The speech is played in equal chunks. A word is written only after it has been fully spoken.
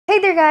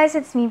there guys,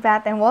 it's me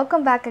Pat and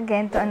welcome back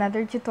again to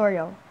another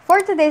tutorial.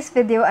 For today's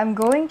video, I'm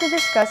going to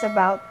discuss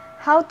about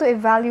how to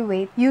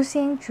evaluate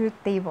using truth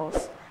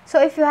tables. So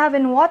if you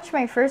haven't watched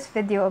my first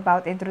video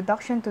about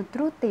introduction to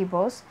truth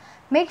tables,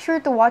 make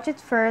sure to watch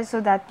it first so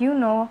that you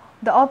know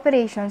the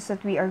operations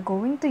that we are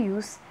going to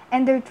use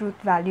and their truth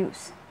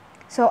values.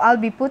 So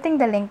I'll be putting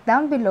the link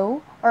down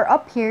below or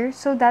up here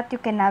so that you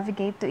can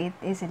navigate to it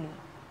easily.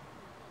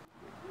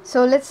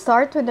 So let's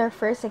start with our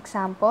first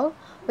example,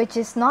 which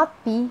is not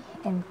P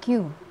and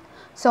Q.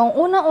 So ang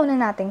una-una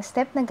nating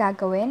step na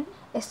gagawin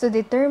is to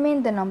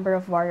determine the number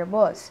of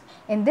variables.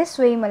 In this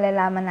way,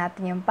 malalaman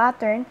natin yung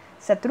pattern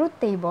sa truth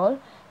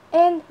table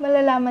and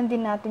malalaman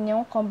din natin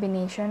yung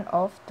combination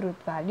of truth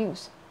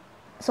values.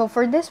 So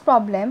for this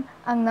problem,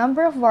 ang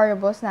number of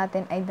variables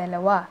natin ay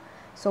dalawa.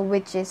 So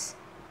which is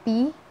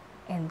P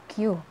and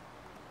Q.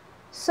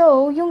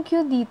 So yung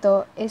Q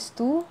dito is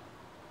 2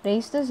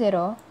 raised to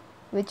 0,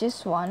 which is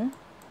 1.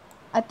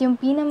 At yung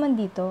P naman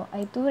dito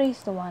ay 2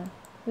 raised to 1,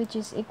 which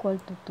is equal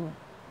to 2.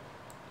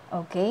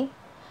 Okay?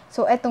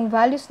 So, etong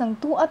values ng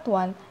 2 at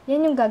 1,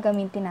 yan yung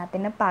gagamitin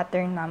natin na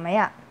pattern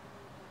mamaya.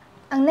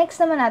 Ang next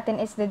naman natin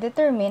is to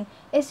determine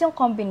is yung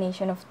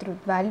combination of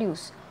truth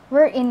values,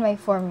 wherein may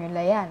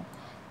formula yan.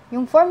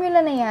 Yung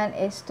formula na yan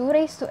is 2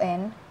 raised to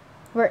n,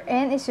 where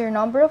n is your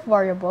number of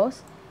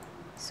variables.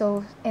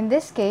 So, in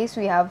this case,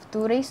 we have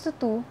 2 raised to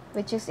 2,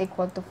 which is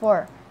equal to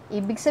 4.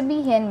 Ibig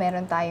sabihin,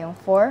 meron tayong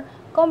 4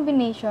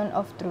 combination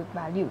of truth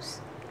values.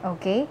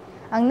 Okay?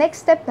 Ang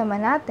next step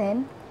naman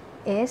natin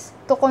is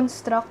to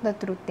construct the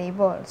truth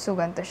table. So,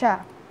 ganito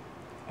siya.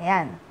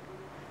 Ayan.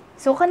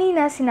 So,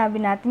 kanina,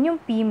 sinabi natin yung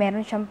P,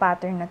 meron siyang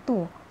pattern na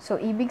 2.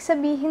 So, ibig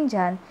sabihin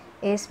dyan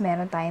is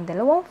meron tayong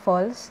dalawang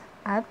false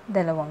at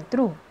dalawang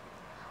true.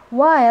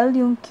 While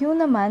yung Q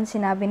naman,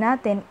 sinabi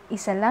natin,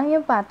 isa lang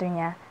yung pattern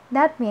niya.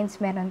 That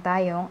means meron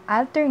tayong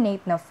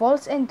alternate na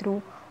false and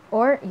true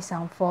or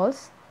isang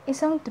false,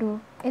 isang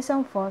true,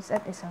 isang false,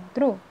 at isang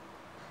true.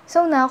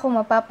 So now, kung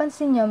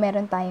mapapansin nyo,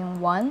 meron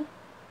tayong 1,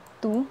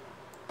 2,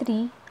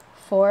 3,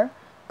 4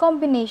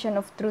 combination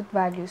of truth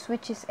values,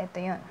 which is ito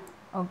yun.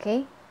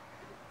 Okay?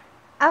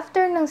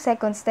 After ng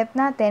second step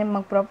natin,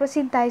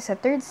 magpro-proceed tayo sa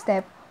third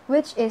step,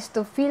 which is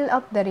to fill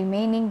up the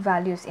remaining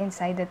values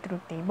inside the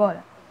truth table.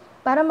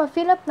 Para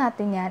ma-fill up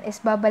natin yan,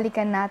 is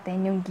babalikan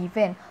natin yung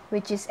given,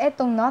 which is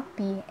etong not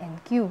P and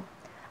Q.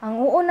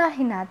 Ang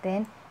uunahin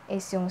natin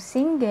is yung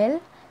single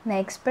na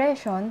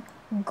expression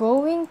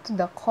going to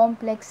the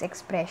complex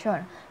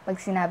expression. Pag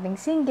sinabing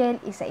single,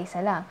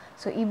 isa-isa lang.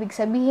 So, ibig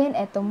sabihin,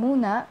 ito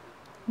muna,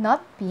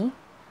 not P.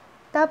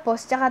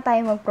 Tapos, tsaka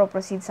tayo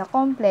magpro-proceed sa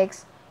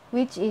complex,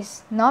 which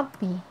is not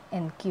P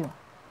and Q.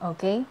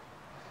 Okay?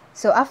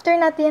 So, after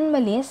natin yan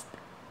malist,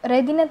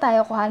 ready na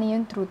tayo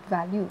kuhanin yung truth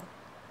value.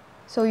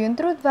 So, yung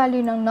truth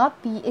value ng not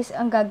P is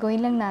ang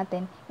gagawin lang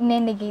natin,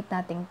 i-negate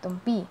natin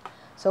itong P.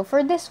 So,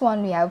 for this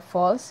one, we have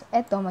false.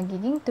 Ito,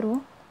 magiging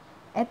true.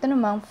 Ito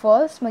namang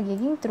false,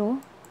 magiging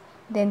true.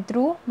 Then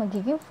true,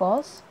 magiging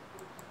false.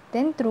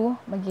 Then true,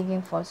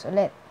 magiging false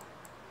ulit.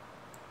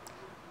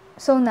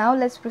 So now,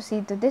 let's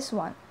proceed to this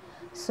one.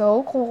 So,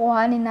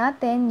 kukuhanin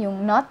natin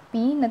yung not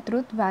P na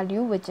truth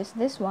value, which is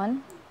this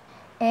one.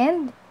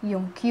 And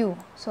yung Q.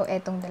 So,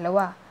 etong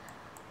dalawa.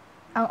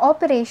 Ang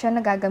operation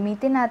na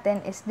gagamitin natin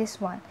is this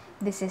one.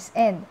 This is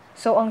AND.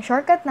 So, ang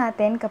shortcut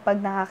natin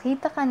kapag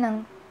nakakita ka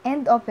ng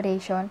AND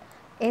operation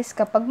is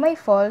kapag may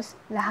false,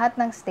 lahat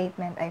ng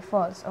statement ay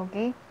false,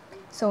 okay?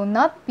 So,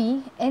 not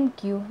P and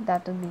Q,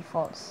 that would be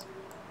false.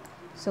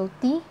 So,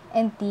 T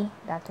and T,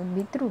 that would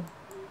be true.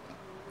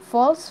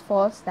 False,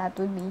 false, that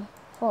would be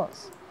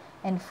false.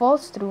 And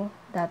false, true,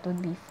 that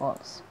would be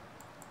false.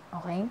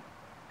 Okay?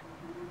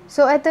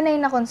 So, ito na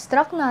yung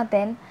na-construct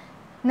natin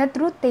na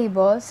truth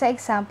table sa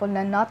example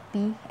na not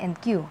P and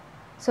Q.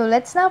 So,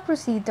 let's now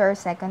proceed to our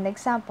second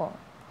example.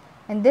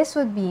 And this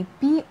would be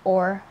P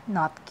or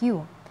not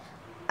Q.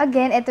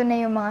 Again, ito na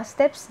yung mga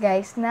steps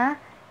guys na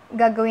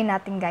gagawin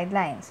nating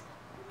guidelines.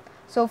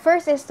 So,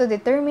 first is to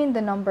determine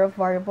the number of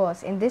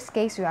variables. In this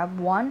case, we have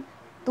 1,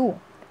 2.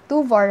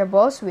 2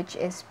 variables which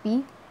is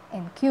P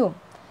and Q.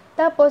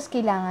 Tapos,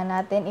 kailangan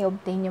natin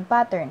i-obtain yung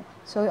pattern.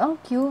 So, ang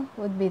Q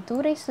would be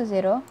 2 raised to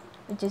 0,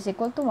 which is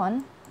equal to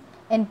 1.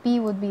 And P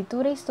would be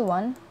 2 raised to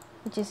 1,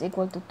 which is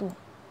equal to 2.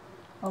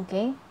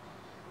 Okay?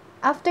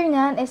 After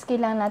nyan, is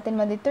kailangan natin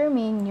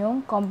ma-determine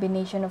yung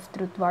combination of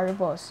truth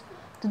variables.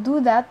 To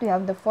do that, we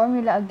have the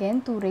formula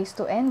again, 2 raised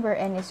to n, where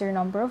n is your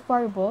number of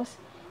variables.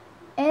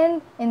 And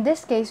in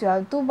this case, we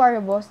have 2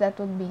 variables that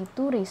would be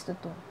 2 raised to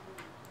 2,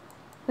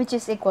 which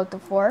is equal to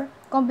 4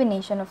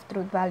 combination of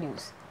truth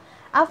values.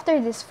 After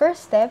this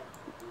first step,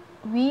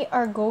 we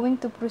are going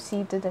to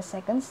proceed to the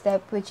second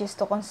step, which is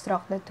to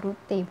construct the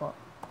truth table.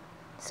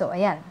 So,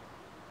 ayan.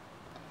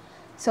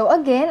 So,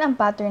 again, ang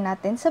pattern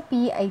natin sa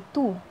P ay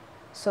 2.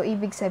 So,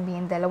 ibig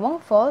sabihin,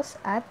 dalawang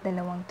false at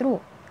dalawang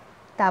true.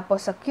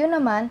 Tapos, sa Q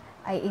naman,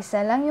 ay isa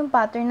lang yung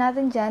pattern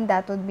natin dyan,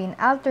 that would be an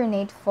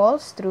alternate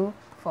false, true,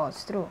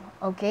 false, true.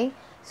 Okay?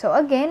 So,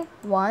 again,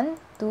 1,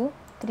 2,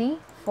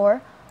 3, 4.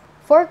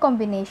 4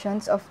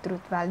 combinations of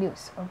truth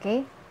values.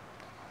 Okay?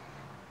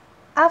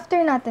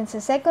 After natin sa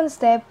second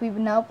step, we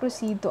will now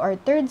proceed to our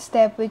third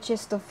step, which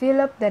is to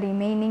fill up the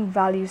remaining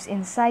values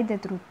inside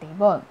the truth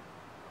table.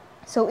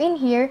 So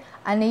in here,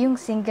 ano yung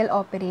single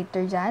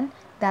operator dyan?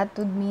 That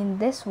would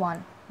mean this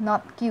one,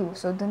 not Q.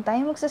 So dun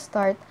tayo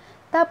magsa-start,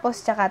 tapos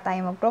tsaka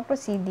tayo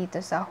magpro-proceed dito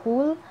sa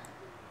whole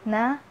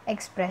na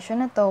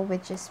expression na to,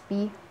 which is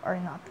P or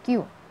not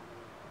Q.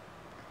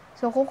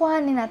 So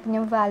kukuhanin natin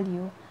yung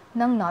value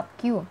ng not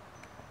Q.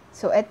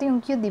 So ito yung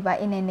Q, diba?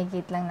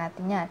 Ine-negate lang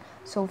natin yan.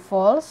 So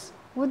false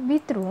would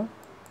be true,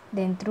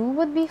 then true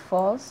would be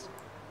false,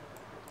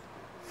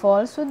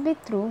 false would be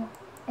true,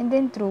 and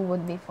then true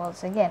would be false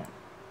again.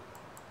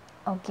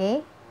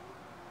 Okay?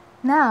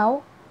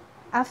 Now,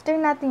 after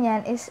natin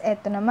yan is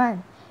eto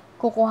naman.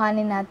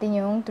 Kukuhanin natin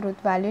yung truth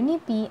value ni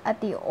P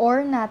at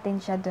i-OR natin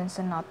siya dun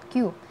sa not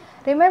Q.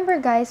 Remember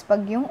guys,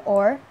 pag yung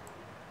OR,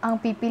 ang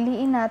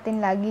pipiliin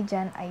natin lagi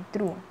dyan ay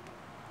true.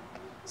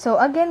 So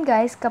again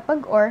guys,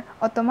 kapag OR,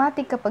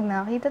 automatic kapag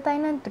nakakita tayo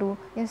ng true,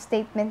 yung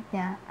statement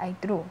niya ay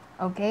true.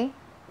 Okay?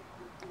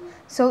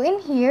 So in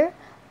here,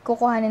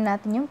 kukuhanin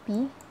natin yung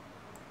P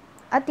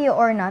at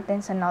i-OR natin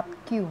sa not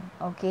Q.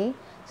 Okay?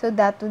 So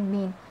that would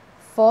mean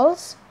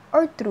false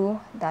or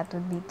true, that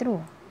would be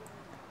true.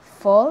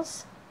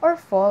 False or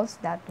false,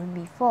 that would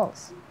be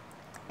false.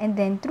 And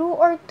then true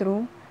or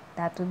true,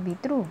 that would be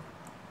true.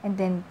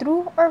 And then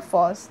true or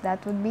false,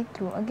 that would be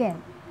true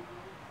again.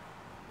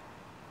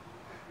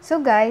 So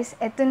guys,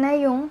 ito na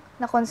yung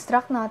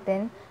na-construct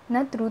natin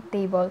na truth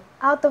table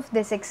out of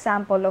this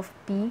example of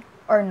P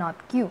or not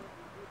Q.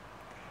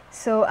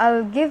 So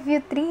I'll give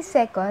you 3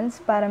 seconds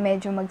para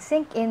medyo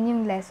mag-sink in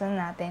yung lesson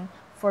natin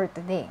for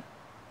today.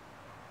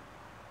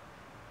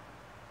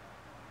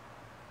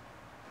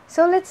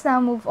 So let's now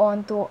move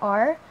on to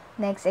our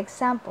next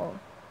example.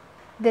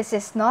 This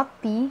is not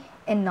P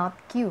and not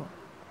Q.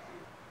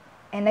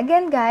 And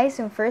again guys,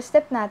 yung first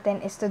step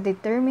natin is to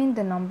determine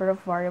the number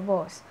of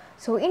variables.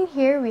 So in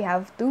here, we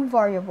have 2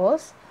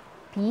 variables,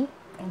 P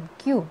and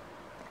Q.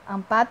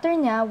 Ang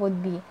pattern niya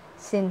would be,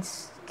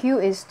 since Q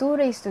is 2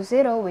 raised to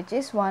 0, which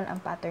is 1,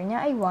 ang pattern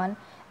niya ay 1,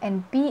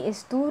 and P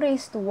is 2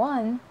 raised to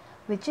 1,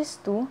 which is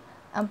 2,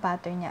 ang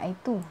pattern niya ay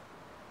 2.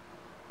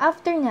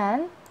 After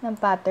nyan, ng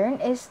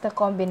pattern is the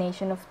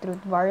combination of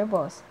truth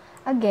variables.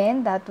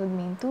 Again, that would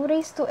mean 2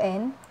 raised to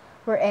n,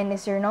 where n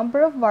is your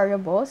number of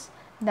variables,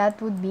 that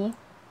would be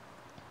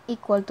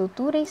equal to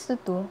 2 raised to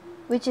 2,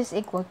 which is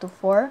equal to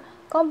 4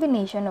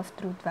 combination of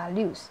truth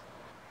values.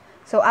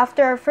 So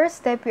after our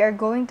first step, we are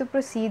going to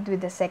proceed with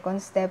the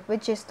second step,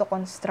 which is to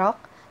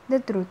construct the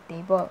truth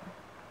table.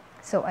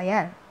 So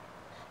ayan.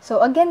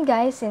 So again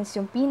guys, since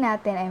yung P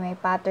natin ay may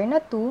pattern na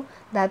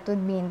 2, that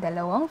would mean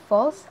dalawang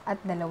false at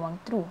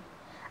dalawang true.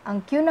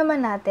 Ang Q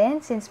naman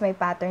natin, since may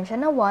pattern siya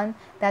na 1,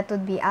 that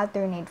would be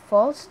alternate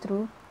false,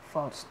 true,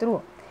 false,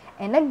 true.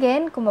 And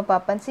again, kung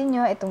mapapansin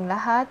nyo, itong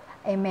lahat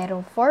ay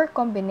merong 4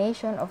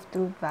 combination of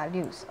truth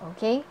values.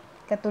 Okay?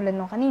 Katulad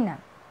nung kanina.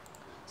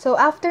 So,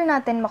 after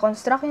natin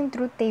makonstruct yung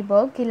truth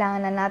table,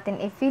 kailangan na natin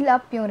i-fill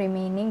up yung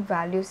remaining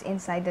values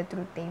inside the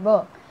truth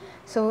table.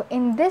 So,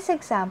 in this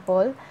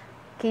example,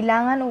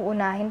 kailangan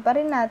uunahin pa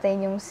rin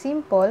natin yung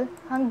simple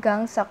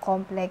hanggang sa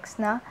complex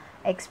na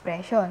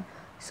expression.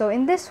 So,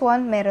 in this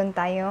one, meron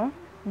tayong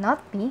not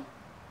P,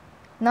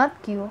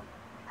 not Q,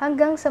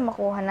 hanggang sa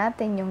makuha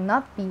natin yung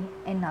not P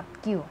and not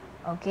Q.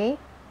 Okay?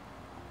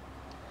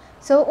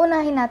 So,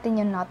 unahin natin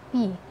yung not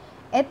P.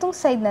 Etong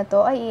side na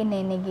to ay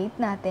i-negate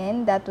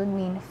natin. That would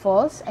mean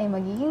false ay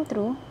magiging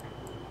true.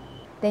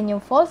 Then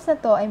yung false na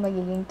to ay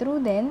magiging true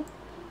din.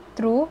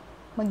 True,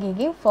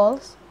 magiging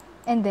false.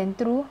 And then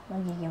true,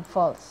 magiging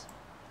false.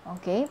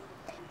 Okay?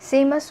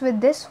 Same as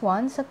with this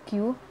one sa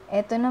Q.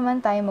 Eto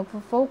naman tayo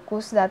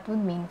magfo-focus. That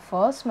would mean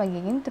false,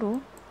 magiging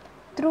true.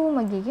 True,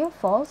 magiging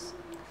false.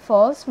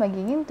 False,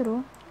 magiging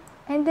true.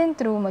 And then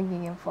true,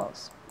 magiging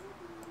false.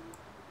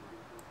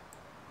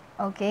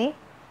 Okay?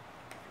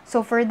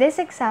 So, for this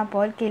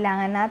example,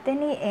 kailangan natin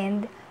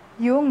i-end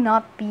yung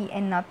not P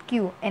and not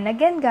Q. And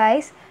again,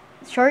 guys,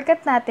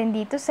 shortcut natin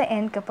dito sa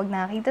end kapag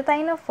nakakita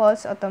tayo ng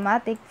false,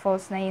 automatic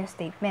false na yung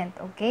statement.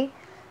 Okay?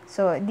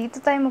 So, dito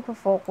tayo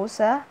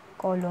magpo-focus sa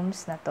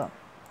columns na to.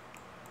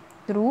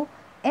 True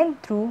and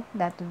true,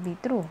 that would be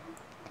true.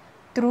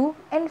 True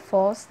and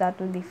false, that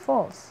would be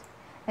false.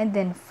 And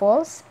then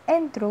false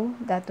and true,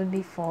 that would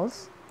be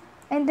false.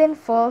 And then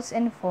false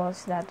and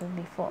false, that would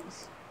be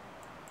false.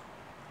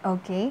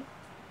 Okay?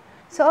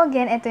 So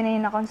again, ito na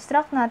yung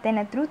na-construct natin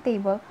na truth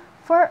table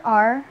for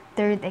our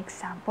third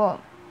example.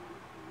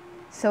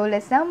 So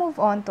let's now move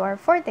on to our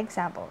fourth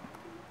example.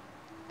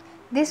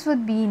 This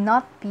would be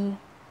not P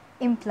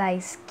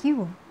implies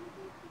Q.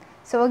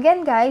 So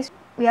again guys,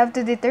 we have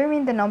to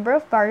determine the number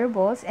of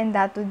variables and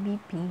that would be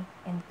P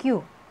and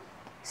Q.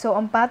 So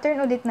ang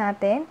pattern ulit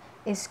natin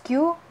is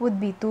Q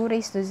would be 2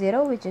 raised to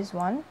 0, which is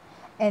 1,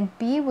 and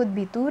P would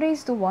be 2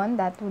 raised to 1,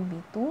 that would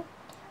be 2.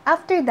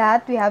 After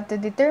that, we have to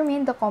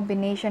determine the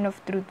combination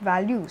of truth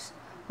values,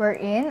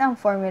 wherein ang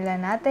formula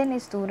natin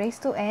is 2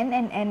 raised to n,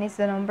 and n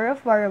is the number of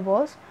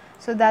variables,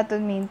 so that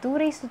would mean 2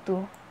 raised to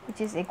 2,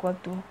 which is equal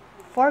to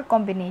for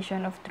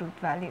combination of truth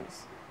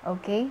values.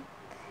 Okay?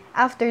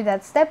 After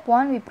that, step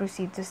 1, we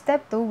proceed to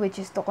step 2, which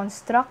is to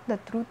construct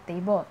the truth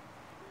table.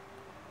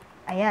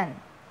 Ayan.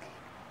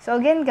 So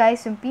again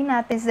guys, yung P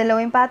natin is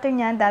dalawang pattern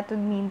niyan. That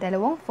would mean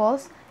dalawang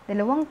false,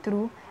 dalawang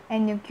true,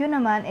 and yung Q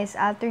naman is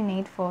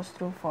alternate false,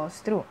 true, false,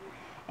 true.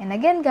 And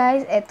again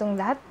guys, etong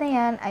lahat na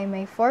yan ay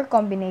may 4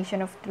 combination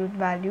of truth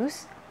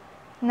values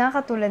na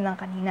katulad ng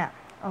kanina.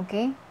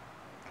 Okay?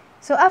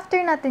 So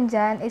after natin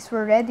dyan is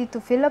we're ready to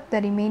fill up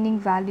the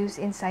remaining values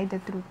inside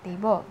the truth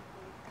table.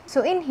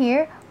 So in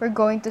here, we're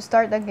going to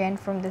start again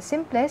from the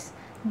simplest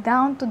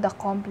down to the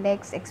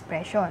complex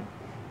expression.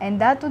 And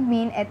that would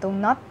mean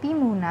etong not P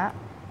muna.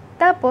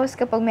 Tapos,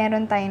 kapag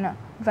meron tayo na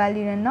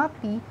value na not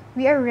P,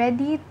 we are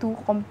ready to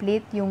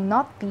complete yung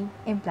not P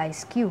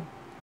implies Q.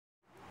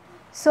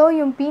 So,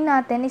 yung P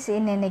natin is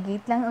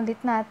i-negate lang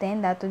ulit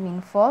natin. That would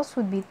mean false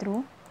would be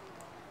true,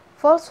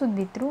 false would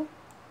be true,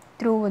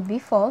 true would be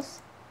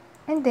false,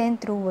 and then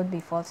true would be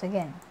false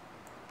again.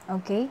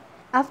 Okay?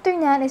 After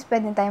nyan is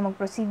pwede tayo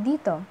mag-proceed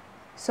dito.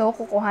 So,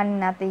 kukuhanin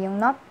natin yung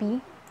not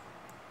P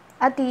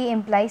at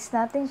i-implies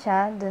natin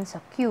siya dun sa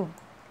Q.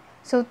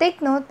 So, take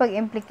note, pag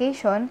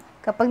implication,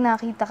 kapag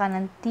nakita ka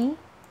ng T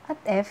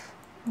at F,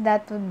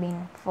 that would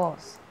mean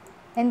false.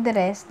 And the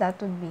rest,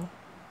 that would be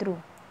true.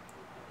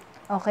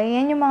 Okay,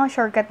 yan yung mga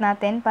shortcut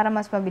natin para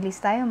mas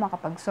mabilis tayo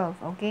makapag-solve.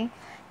 Okay?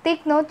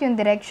 Take note, yung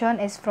direction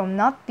is from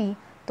not P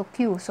to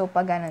Q. So,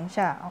 pag ganun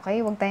siya.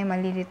 Okay? Huwag tayong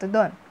malilito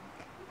doon.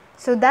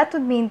 So, that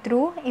would mean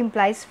true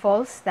implies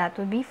false, that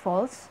would be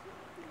false.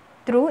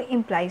 True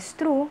implies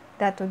true,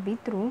 that would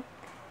be true.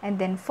 And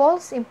then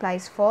false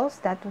implies false,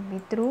 that would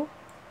be true.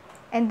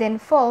 And then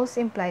false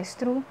implies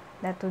true,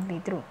 that would be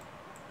true.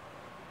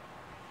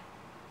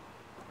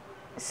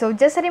 So,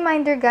 just a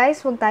reminder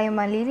guys, huwag tayo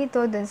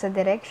malilito dun sa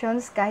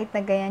directions kahit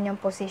na ganyan yung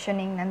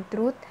positioning ng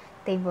truth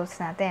tables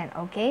natin,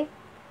 okay?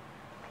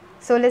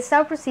 So, let's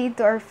now proceed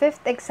to our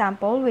 5th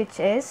example, which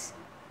is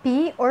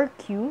P or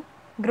Q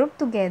grouped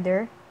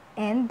together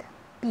and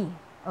P,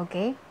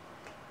 okay?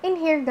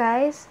 In here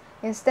guys,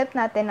 yung step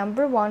natin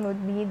number 1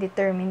 would be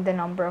determine the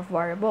number of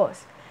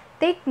variables.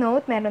 Take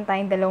note, meron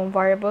tayong dalawang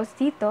variables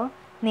dito,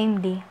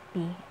 namely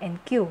P and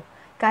Q.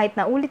 Kahit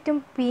na ulit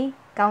yung P,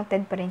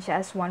 counted pa rin siya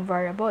as one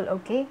variable,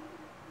 okay?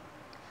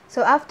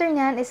 So after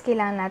nyan is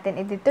kailangan natin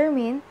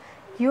i-determine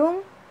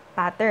yung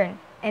pattern.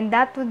 And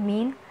that would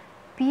mean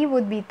P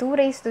would be 2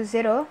 raised to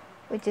 0,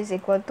 which is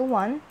equal to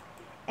 1,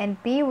 and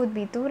P would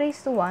be 2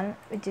 raised to 1,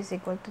 which is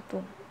equal to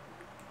 2.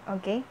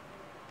 Okay?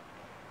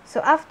 So,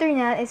 after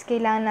nyan is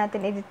kailangan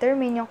natin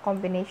i-determine yung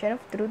combination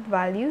of truth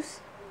values.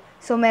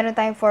 So, meron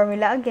tayong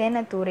formula again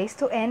na 2 raised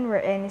to n,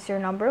 where n is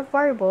your number of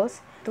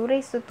variables, 2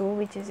 raised to 2,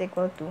 which is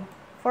equal to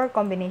 4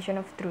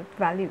 combination of truth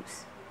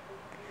values.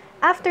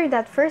 After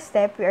that first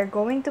step, we are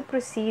going to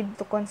proceed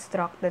to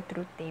construct the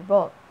truth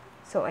table.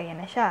 So, ayan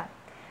na siya.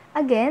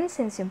 Again,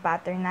 since yung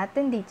pattern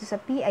natin dito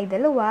sa P ay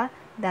dalawa,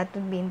 that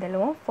would be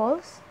dalawang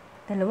false,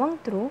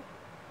 dalawang true,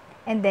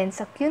 and then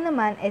sa Q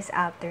naman is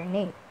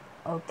alternate.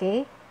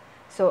 Okay?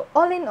 So,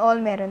 all in all,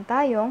 meron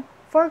tayong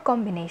 4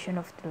 combination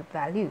of truth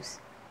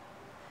values.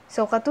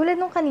 So, katulad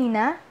nung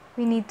kanina,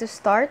 we need to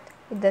start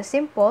with the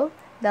simple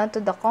down to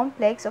the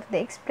complex of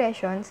the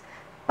expressions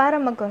para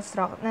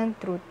mag-construct ng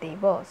truth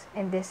tables.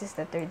 And this is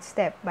the 3rd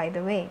step, by the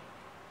way.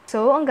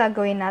 So, ang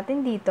gagawin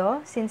natin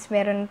dito, since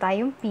meron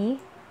tayong P,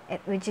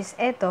 which is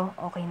eto,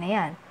 okay na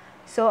yan.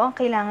 So, ang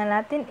kailangan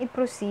natin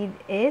i-proceed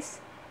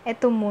is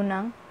eto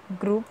munang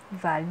group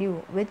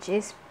value, which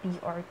is P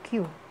or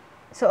Q.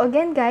 So,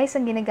 again guys,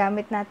 ang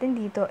ginagamit natin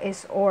dito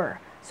is OR.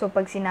 So,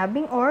 pag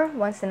sinabing OR,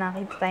 once na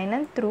nakita tayo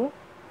ng true,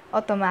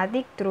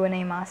 automatic true na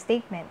yung mga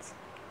statements.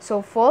 So,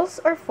 false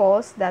or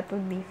false, that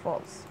would be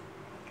false.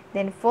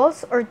 Then,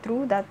 false or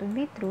true, that would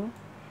be true.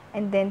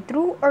 And then,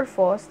 true or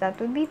false, that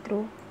would be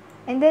true.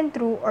 And then,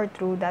 true or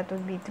true, that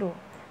would be true.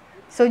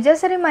 So,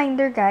 just a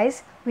reminder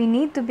guys, we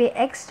need to be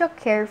extra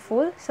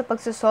careful sa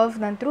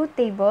pagsosolve ng truth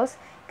tables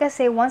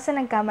kasi once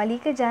na nagkamali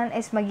ka dyan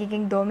is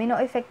magiging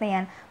domino effect na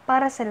yan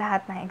para sa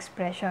lahat ng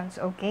expressions,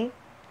 okay?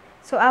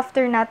 So,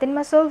 after natin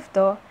ma-solve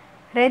to,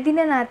 ready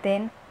na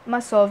natin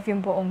ma-solve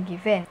yung buong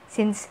given.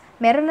 Since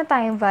meron na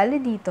tayong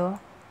value dito,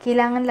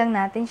 kailangan lang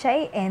natin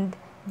siya i-end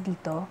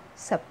dito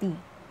sa P,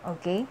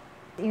 okay?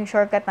 Yung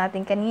shortcut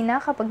natin kanina,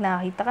 kapag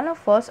nakakita ka ng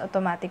false,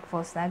 automatic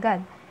false na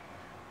agad.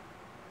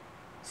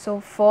 So,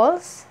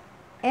 false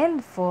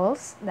and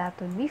false, that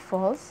would be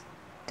false.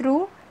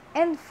 True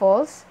and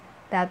false,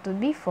 that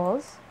would be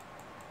false.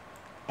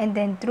 And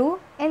then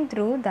true and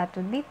true, that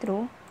would be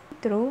true.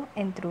 True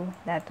and true,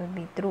 that would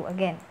be true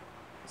again.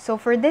 So,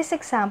 for this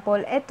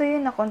example, ito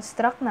yung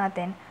na-construct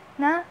natin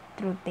na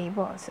truth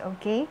tables,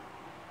 okay?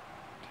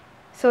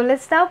 So,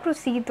 let's now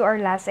proceed to our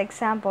last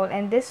example,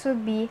 and this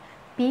would be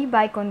P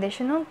by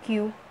conditional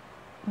Q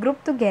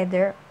grouped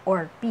together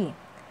or P.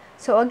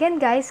 So, again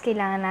guys,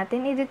 kailangan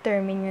natin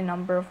i-determine yung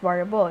number of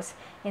variables.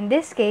 In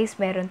this case,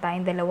 meron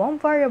tayong dalawang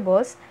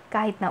variables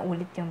kahit na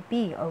ulit yung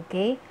P,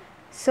 okay?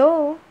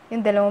 So,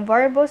 yung dalawang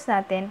variables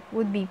natin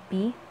would be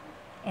P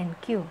and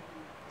Q.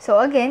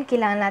 So, again,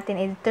 kailangan natin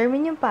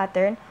i-determine yung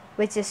pattern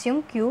which is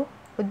yung Q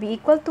would be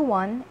equal to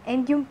 1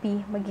 and yung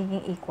P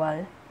magiging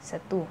equal sa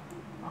 2.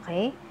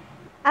 Okay?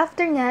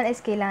 After nyan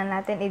is kailangan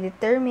natin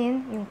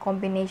i-determine yung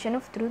combination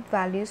of truth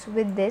values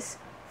with this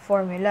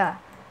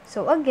formula.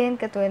 So again,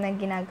 katulad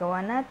ng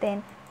ginagawa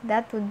natin,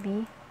 that would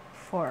be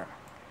 4.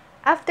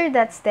 After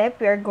that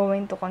step, we are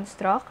going to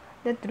construct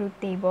the truth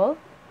table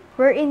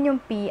wherein yung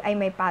P ay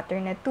may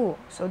pattern na 2.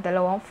 So,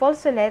 dalawang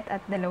false ulit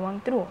at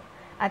dalawang true.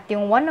 At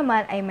yung 1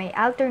 naman ay may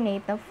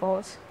alternate na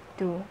false,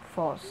 true,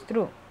 false,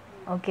 true.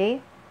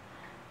 Okay?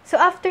 So,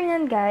 after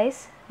nyan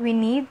guys, we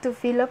need to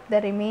fill up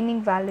the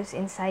remaining values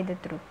inside the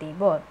truth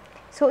table.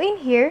 So,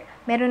 in here,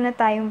 meron na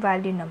tayong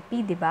value ng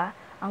P, di ba?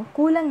 Ang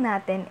kulang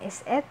natin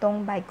is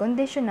etong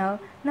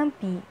biconditional ng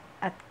P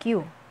at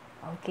Q.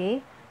 Okay?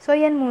 So,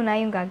 yan muna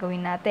yung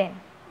gagawin natin.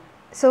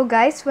 So,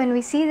 guys, when we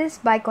see this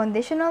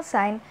biconditional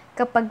sign,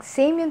 kapag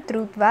same yung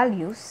truth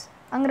values,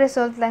 ang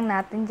result lang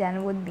natin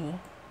dyan would be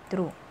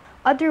true.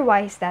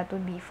 Otherwise, that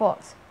would be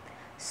false.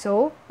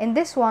 So, in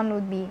this one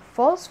would be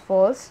false,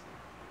 false,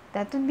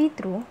 that would be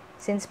true,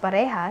 since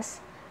parehas.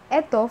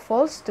 Ito,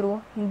 false,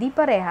 true, hindi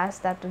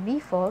parehas, that would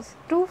be false.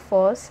 True,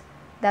 false,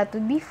 that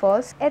would be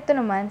false. Ito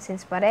naman,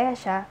 since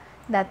parehas siya,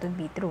 that would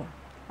be true.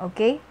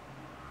 Okay?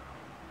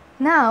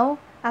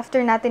 Now, after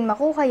natin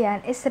makuha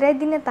yan, is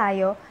ready na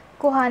tayo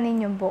kuhanin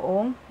yung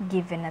buong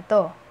given na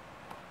to.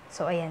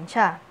 So, ayan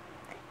siya.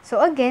 So,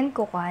 again,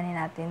 kukuhanin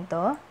natin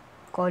to,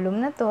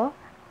 column na to,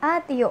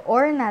 at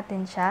i-OR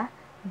natin siya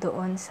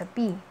doon sa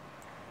P.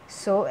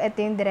 So,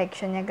 ito yung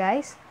direction niya,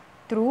 guys.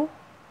 True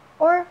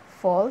or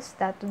false,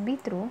 that would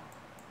be true.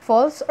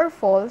 False or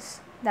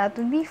false, that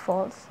would be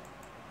false.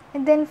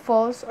 And then,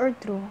 false or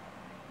true,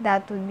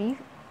 that would be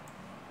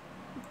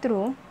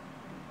true.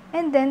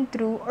 And then,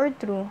 true or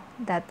true,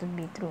 that would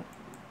be true.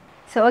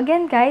 So,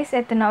 again guys,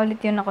 ito na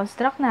ulit yung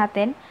na-construct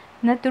natin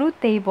na truth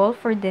table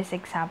for this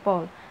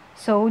example.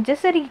 So,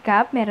 just a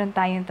recap, meron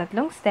tayong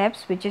tatlong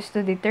steps which is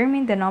to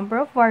determine the number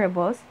of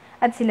variables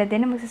at sila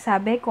din ang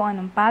magsasabi kung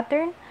anong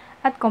pattern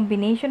at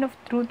combination of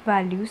truth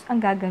values ang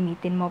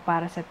gagamitin mo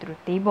para sa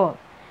truth table.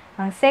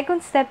 Ang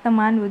second step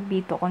naman would be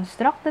to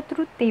construct the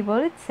truth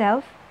table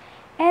itself.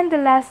 And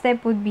the last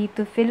step would be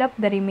to fill up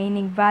the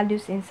remaining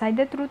values inside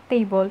the truth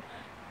table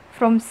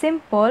from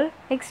simple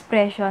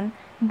expression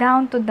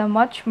down to the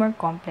much more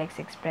complex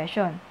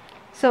expression.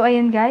 So,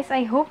 ayun guys,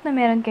 I hope na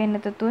meron kayong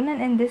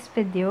natutunan in this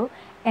video.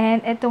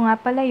 And ito nga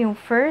pala yung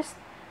first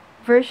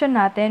version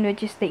natin,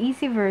 which is the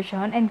easy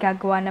version. And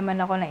gagawa naman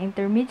ako ng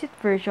intermediate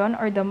version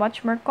or the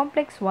much more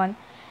complex one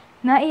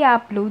na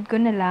i-upload ko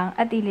na lang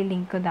at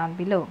ililink ko down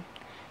below.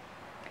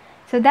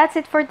 So, that's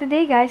it for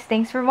today guys.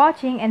 Thanks for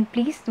watching and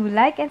please do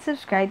like and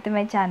subscribe to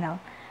my channel.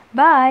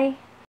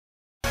 Bye!